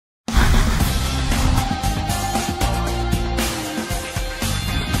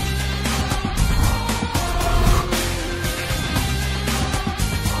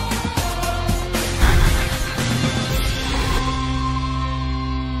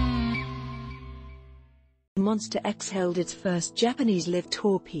Monsta X held its first Japanese live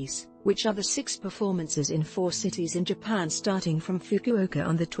tour piece, which are the 6 performances in 4 cities in Japan starting from Fukuoka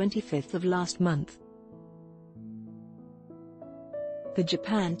on the 25th of last month. The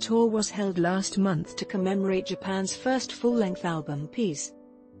Japan tour was held last month to commemorate Japan's first full-length album piece.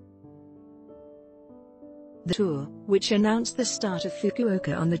 The tour, which announced the start of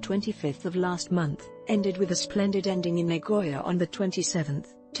Fukuoka on the 25th of last month, ended with a splendid ending in Nagoya on the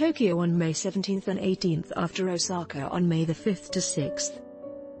 27th, Tokyo on May 17th and 18th after Osaka on May the 5th to 6th.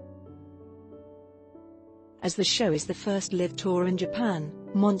 As the show is the first live tour in Japan,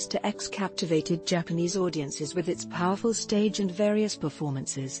 Monsta X captivated Japanese audiences with its powerful stage and various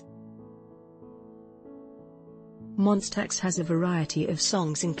performances. Monsta X has a variety of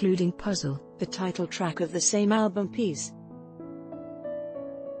songs including Puzzle, the title track of the same album piece.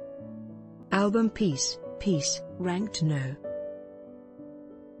 Album piece, ranked no.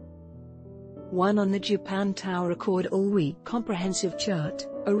 1 on the Japan Tower Record All Week Comprehensive Chart,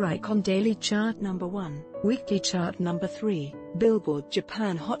 Oricon Daily Chart number 1, Weekly Chart number 3, Billboard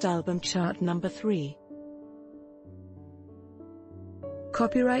Japan Hot Album Chart number 3.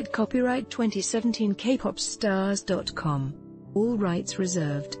 Copyright 2017 kpopstars.com. All rights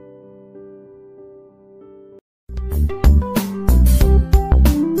reserved.